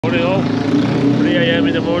Morning all, 3 AM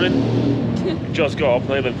in the morning. Just got up,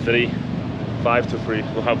 not even 3, 5 to 3.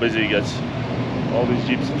 Look how busy it gets. All these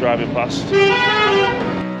jeeps are driving past.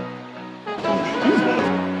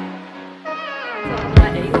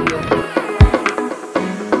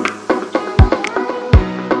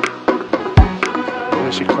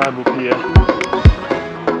 Unless you climb up here.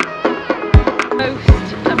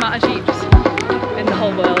 Most amount of jeeps in the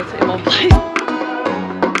whole world in one place.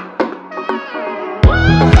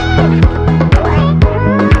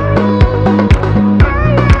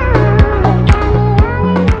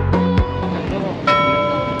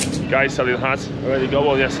 Guys selling hats. I already got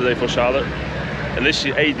one yesterday for Charlotte. And this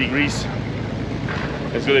is 8 degrees.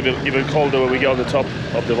 It's going to be even colder when we get on the top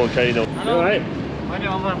of the volcano. Hello. Alright.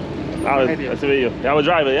 Alan, nice to meet you. You have a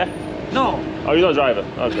driver, yeah? No. Oh, you're not a driver?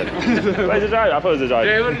 Okay. Where's the driver? I thought it was a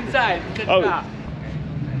driver. Driver inside. Oh.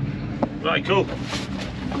 Right, cool.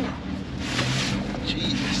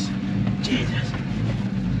 Jesus.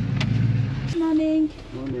 Morning.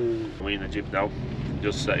 We're in the jeep now,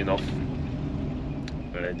 just setting off.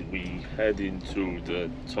 And we head into the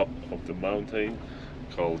top of the mountain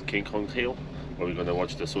called King Kong Hill, where we're going to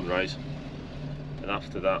watch the sunrise. And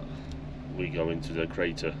after that, we go into the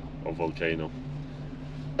crater of volcano.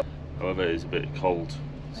 However, it's a bit cold,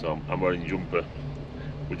 so I'm wearing a jumper.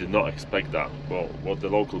 We did not expect that. Well, what the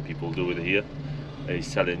local people do with here is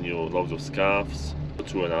selling you loads of scarves for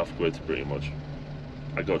 £2.5 pretty much.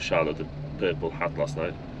 I got Charlotte a purple hat last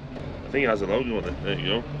night. I think it has a logo on it. There you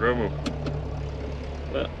go, Bromo.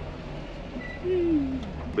 Yeah.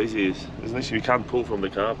 Basically, it's literally you can't pull from the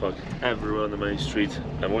car park everywhere on the main street,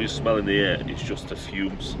 and what you smell in the air is just the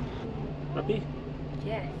fumes. Happy?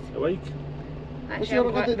 Yes. Awake? Actually,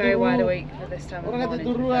 I'm very wide awake for this time of morning.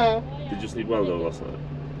 Did you sleep well though last night?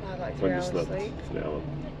 I had like 3 When you hours slept? sleep. Yeah, well,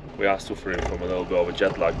 we are suffering from a little bit of a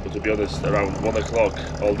jet lag, but to be honest, around 1 o'clock,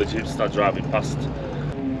 all the jeeps start driving past.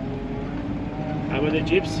 How many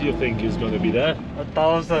jeeps do you think is going to be there?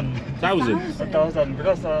 1,000. 1,000? 1,000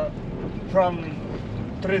 because from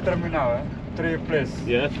 3 terminal, 3 place.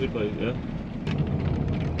 Yeah, 3 places, yeah.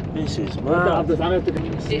 This is mad.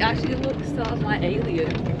 It actually looks sort of like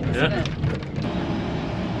alien. Yeah.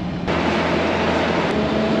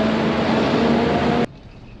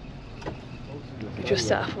 We just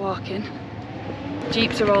set off walking.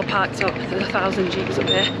 Jeeps are all parked up. There's 1,000 jeeps up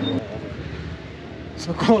here.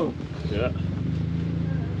 So cold. Yeah.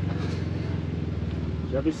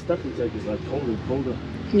 Every step we take is like colder and colder.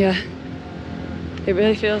 Yeah. It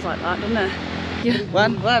really feels like that, doesn't it? Yeah.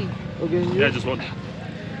 One. Okay. Yeah, just one.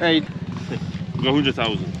 Right. We got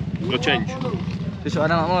 100,000. We got change. This one,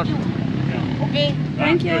 more. Okay.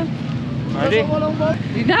 Thank you. Ready?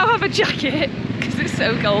 We now have a jacket because it's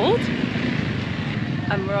so cold.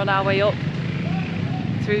 And we're on our way up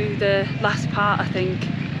through the last part, I think.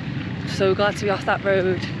 So glad to be off that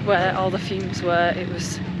road where all the fumes were. It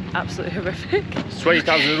was absolutely horrific. It's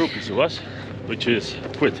 20,000 rupees to us, which is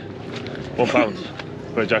quid. £1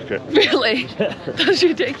 for a jacket. Really? That's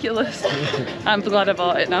ridiculous. I'm glad I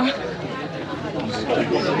bought it now.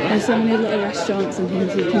 There's so many little restaurants and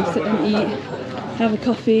things you can sit and eat, have a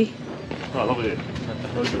coffee. Oh, I love it.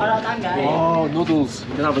 Oh, noodles.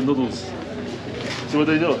 You can have the noodles. See what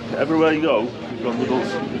they do? Everywhere you go, you've got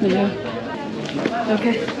noodles. Yeah.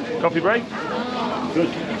 Okay. Coffee break? Good.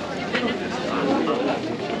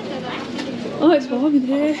 Oh, it's warm in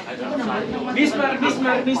here.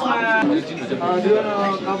 Bismar. Do you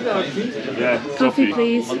want coffee or tea? Yeah. Coffee,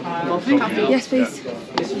 please. Coffee? Yes, please.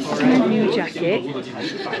 It's my new jacket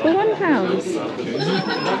for £1.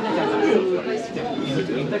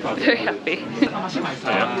 Very happy. Yeah.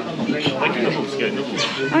 Thank you, noodles. Get noodles.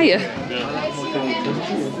 Are you?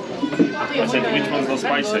 Yeah. I said, which one's not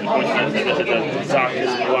spicy? Which one's the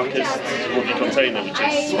darkest, blackest of the container, which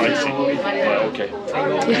is spicy? Yeah, okay.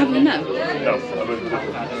 You have one now? No, I wouldn't.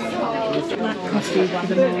 Black coffee for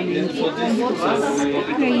the morning.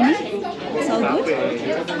 Creamy. It's all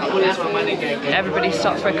good. Everybody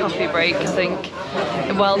stopped for a coffee break, I think.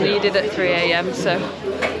 Well needed at 3 AM, so.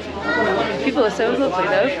 People are so lovely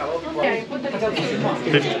though.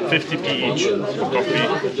 50p each for coffee,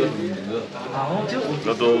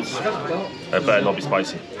 noodles, it better not be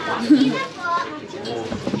spicy.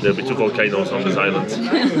 There'll be 2 volcanoes on this island.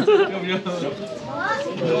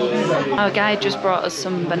 Our guide just brought us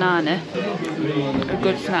some banana, a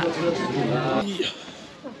good snack.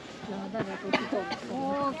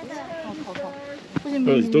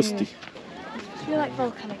 Oh, it's dusty. I feel like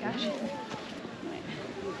volcanic ash.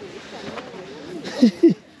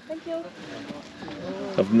 Thank you.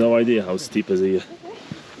 I've no idea how steep is here.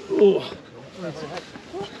 Oh,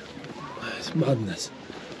 it's madness.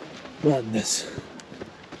 Madness.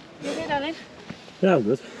 darling? Yeah, I'm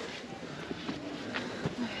good.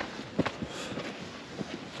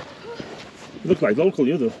 You look like local,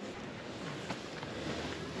 you do.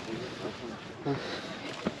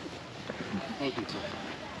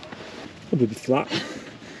 A bit flat.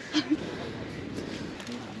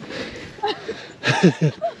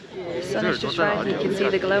 The sun is just rising, you can see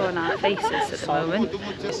the glow on our faces at the moment.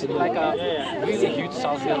 It's like a really huge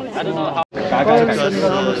south hill. I don't know how. The sun is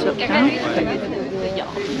almost up now.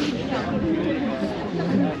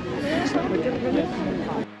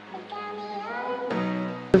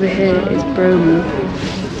 Over here is Bromo,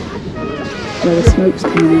 where the smoke's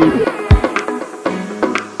coming out.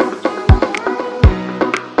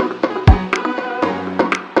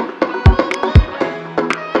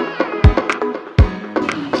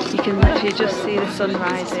 You can literally just see the sun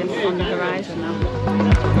rising on the horizon now.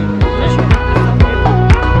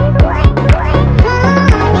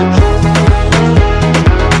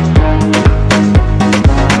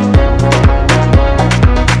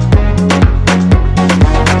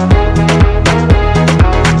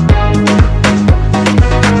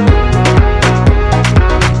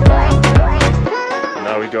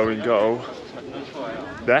 Go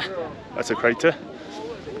there, that's a crater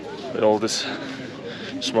with all this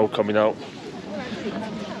smoke coming out.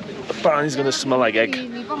 Apparently it's going to smell like egg.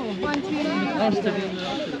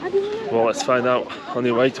 Well, let's find out.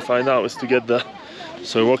 Only way to find out is to get there.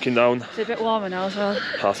 So we're walking down. It's a bit warmer now as well.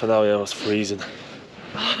 Half an hour, yeah, it was freezing.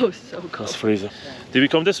 Oh, so cold. It was freezing. Did we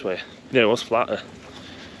come this way? Yeah, it was flatter.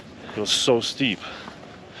 It was so steep.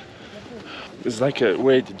 It's like a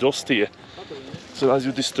weird dust here. So as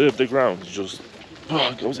you disturb the ground, it just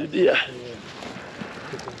goes in the air.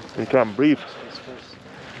 You can't breathe.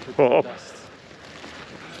 Oh, up.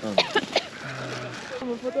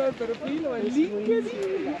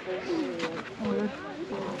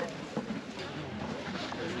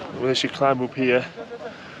 We actually climbed up here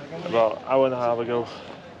about an hour and a half ago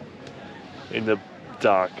in the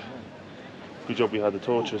dark. Good job we had the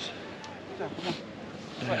torches.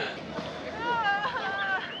 Yeah.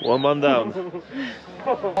 One man down.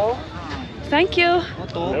 Thank you.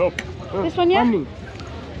 This one, yeah?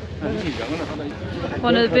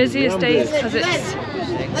 One of the busiest days because it's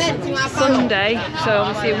Sunday, so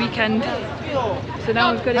obviously a weekend. So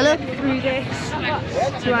now we've got to get through this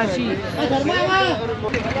to our jeep.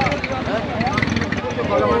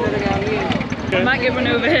 I might get one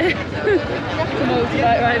over here. The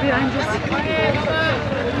motorbike right behind us.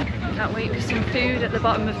 Can't wait for some food at the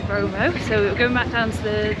bottom of Bromo. So we're going back down to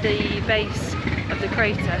the base of the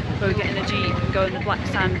crater where we're getting a jeep and go in the black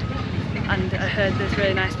sand. And I heard there's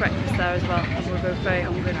really nice breakfast there as well, and we're both very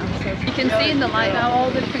hungry now. So you can see in the light now all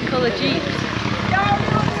the different coloured jeeps. It's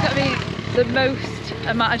got to be the most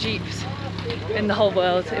amount of jeeps in the whole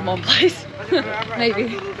world in one place. Maybe.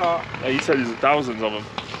 Yeah, he said there's thousands of them.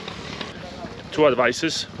 2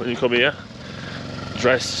 advices when you come here: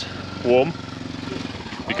 dress warm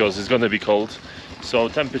because it's going to be cold. So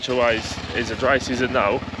temperature wise it's a dry season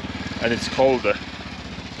now and it's colder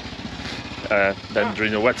than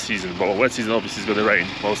during the wet season. Well, wet season obviously is going to rain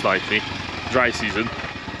most likely. Dry season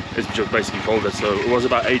is just basically colder. So it was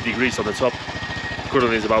about 8 degrees on the top,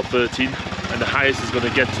 currently it's about 13, and the highest it's going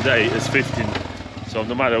to get today is 15. So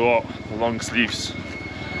no matter what, long sleeves.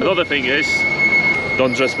 Another thing is,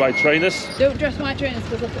 don't dress white trainers. Don't dress white trainers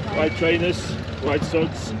because look at mine. White trainers, white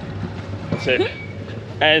socks, that's it.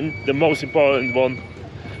 And the most important one,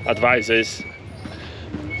 advice is,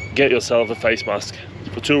 get yourself a face mask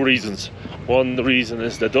for 2 reasons. One reason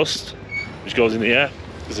is the dust which goes in the air,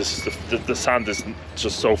 because the sand is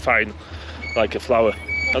just so fine, like a flower.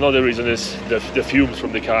 Another reason is the fumes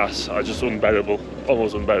from the cars are just unbearable,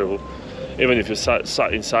 almost unbearable. Even if you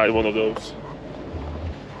sat inside one of those.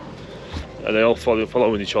 And they all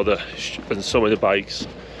following each other, and so many bikes.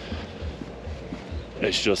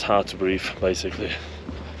 It's just hard to breathe, basically.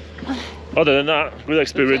 Other than that, good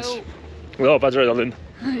experience. A lot of adrenaline.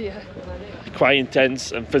 Yeah. Quite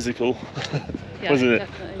intense and physical, Yeah, wasn't it?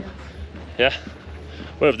 Definitely, Yeah,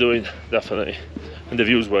 worth doing, definitely. And the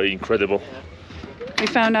views were incredible. We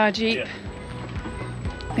found our jeep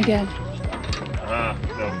again. Ah,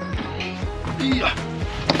 no. Yeah.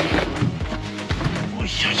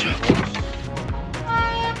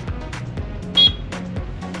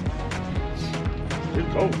 Still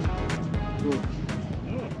cold.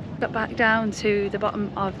 Got back down to the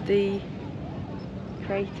bottom of the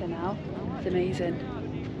crater now. It's amazing.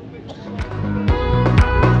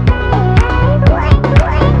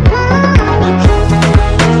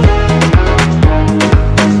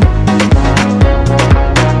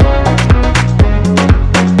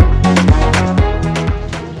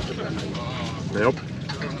 Yep.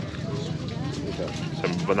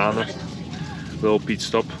 some banana. Little pit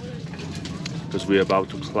stop because we're about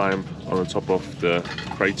to climb on the top of the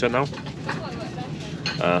crater now.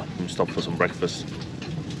 We stop for some breakfast.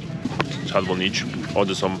 Had one each.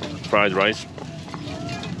 Order some fried rice,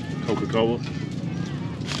 Coca-Cola,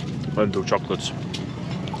 and 2 chocolates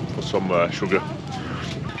for some sugar.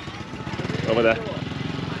 Over there,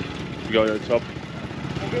 we go to the top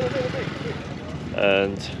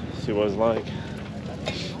and see what it's like.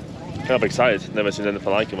 Kind of excited, never seen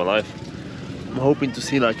anything like it in my life. I'm hoping to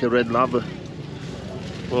see like a red lava.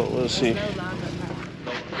 Well, we'll see.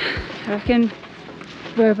 I reckon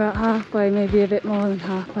we're about halfway, maybe a bit more than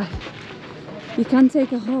halfway. You can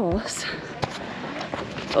take a horse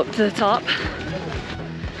up to the top.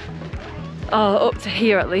 Oh, up to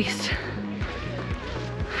here at least.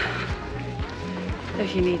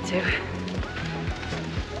 If you need to.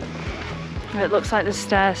 It looks like there's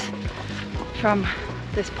stairs from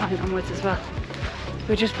this point onwards as well.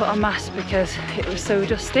 We just put on masks because it was so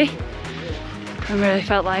dusty and really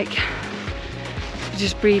felt like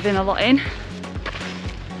just breathing a lot in.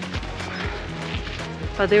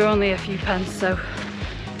 But they were only a few pence, so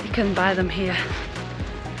you can buy them here.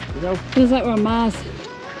 Feels like we're on Mars.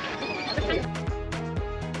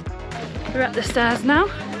 We're at the stairs now.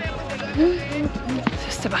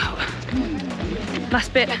 Just about.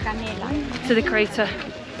 Last bit to the crater.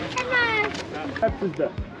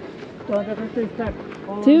 250 steps.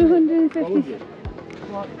 250.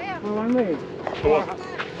 For one way.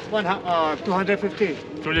 250.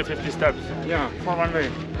 250 steps. Yeah, for one way.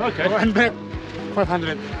 Okay. For one back,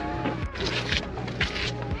 500.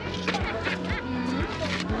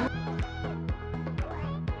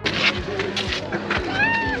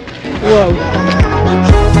 Whoa.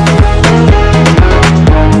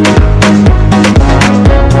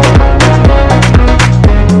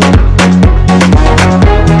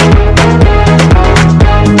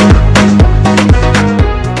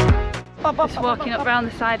 Just walking up around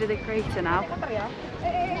the side of the crater now,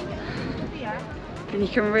 and you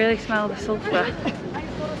can really smell the sulphur.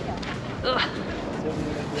 Ugh.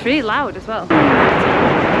 It's really loud as well.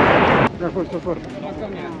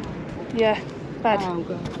 Yeah, bad.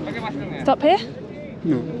 Stop here?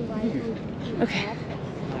 No. Okay.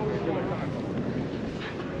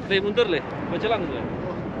 Mundur le, berjalan le.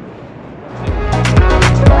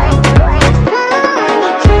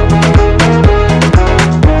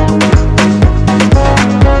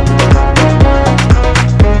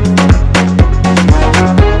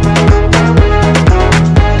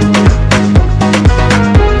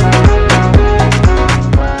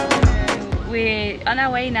 On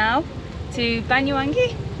our way now to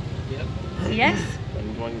Banyuwangi. Yes.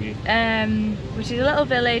 Banyuwangi. Which is a little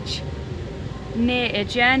village near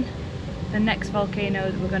Ijen, the next volcano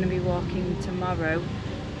that we're going to be walking tomorrow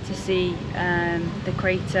to see the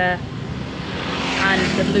crater and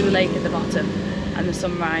the blue lake at the bottom and the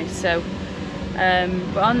sunrise. So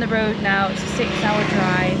we're on the road now. It's a 6-hour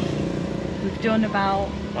drive. We've done about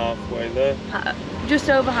Halfway there. Just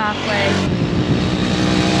over halfway.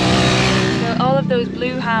 All of those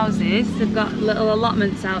blue houses, they've got little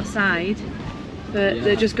allotments outside, but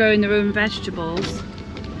they're just growing their own vegetables.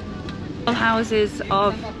 All houses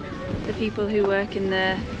of the people who work in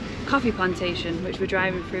the coffee plantation, which we're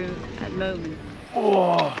driving through at the moment.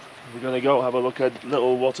 Oh, we're gonna go have a look at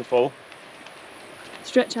little waterfall.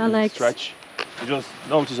 Stretch our legs. Stretch. You just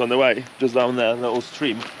notice on the way, just down there, a little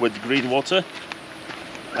stream with green water.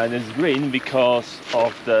 And it's green because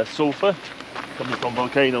of the sulphur coming from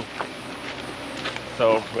volcano.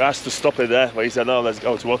 So we asked to stop it there, but he said, no, let's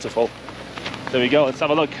go to waterfall. There we go, let's have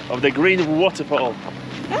a look of the green waterfall.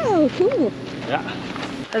 Oh, cool. Yeah.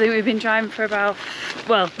 I think we've been driving for about,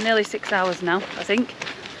 well, nearly 6 hours now, I think.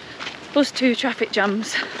 Plus 2 traffic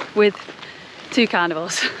jams with 2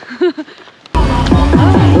 carnivals.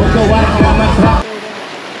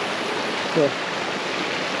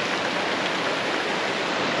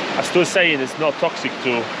 As was saying, it's not toxic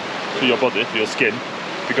to your body, to your skin,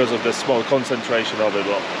 because of the small concentration of it.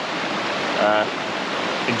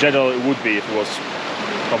 In general, it would be if it was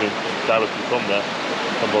coming directly from the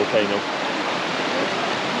volcano.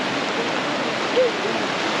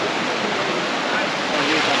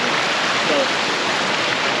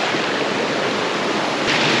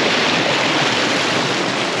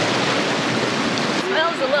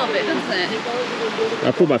 Smells a little bit, doesn't it?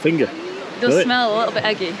 I put my finger. It does smell a little bit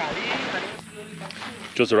eggy.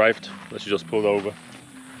 Just arrived, let's just pulled over.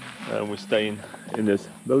 And we're staying in this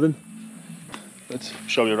building. Let's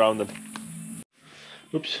show you around them.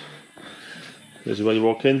 Oops. This is where you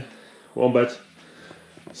walk in. 1 bed,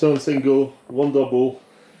 7 single, 1 double,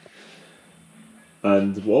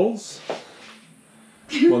 and walls.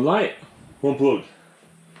 One light, one plug.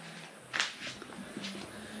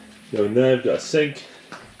 Go in there, we've got a sink.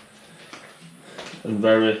 And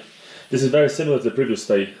this is very similar to the previous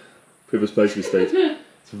place we stayed.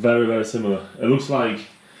 It's very, very similar. It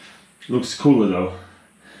looks cooler though.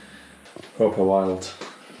 Proper wild.